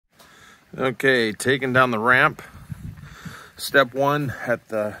Okay, taking down the ramp. Step one at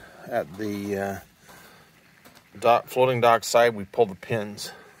the floating dock side, we pull the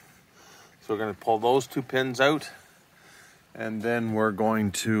pins. So we're going to pull those two pins out, and then we're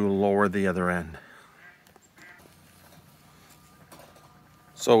going to lower the other end.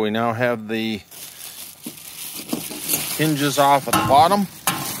 So we now have the hinges off at the bottom,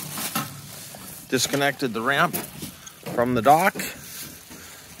 disconnected the ramp from the dock,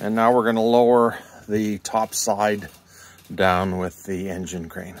 and now we're going to lower the top side down with the engine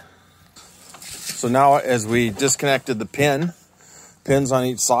crane. So now as we disconnected the pins on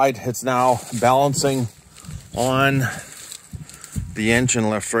each side, it's now balancing on the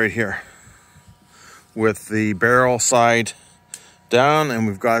engine lift right here with the barrel side down, and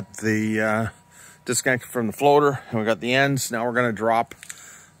we've got the disconnected from the floater, and we've got the ends. Now we're going to drop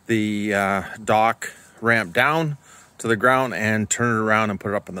the dock ramp down to the ground and turn it around and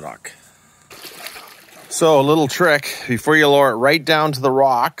put it up on the dock. So a little trick, before you lower it right down to the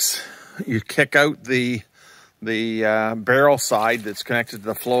rocks, you kick out the barrel side that's connected to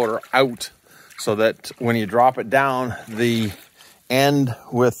the floater out, so that when you drop it down, the end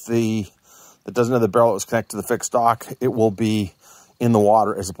with that doesn't have the barrel that's connected to the fixed dock, it will be in the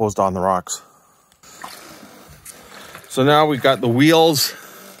water as opposed to on the rocks. So now we've got the wheels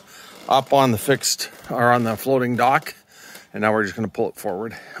up on the fixed, or on the floating dock, and now we're just going to pull it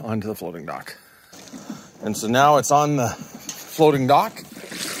forward onto the floating dock. And so now it's on the floating dock,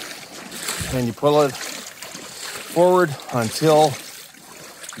 and you pull it forward until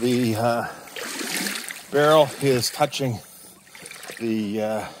the barrel is touching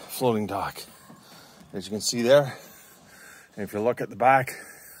the floating dock. As you can see there, and if you look at the back,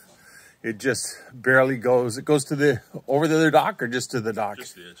 it just barely goes. It goes to the over the other dock, or just to the dock?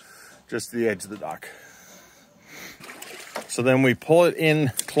 Just the edge. Just the edge of the dock. So then we pull it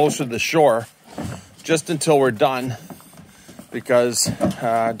in closer to the shore, just until we're done, because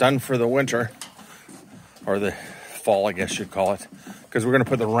done for the winter, or the fall, I guess you'd call it, because we're going to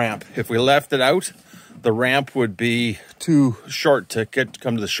put the ramp. If we left it out, the ramp would be too short to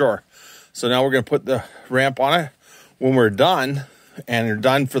come to the shore. So now we're going to put the ramp on it. When we're done, and you're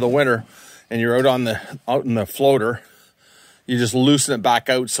done for the winter, and you're out in the floater, you just loosen it back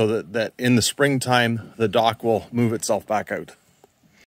out so that in the springtime, the dock will move itself back out.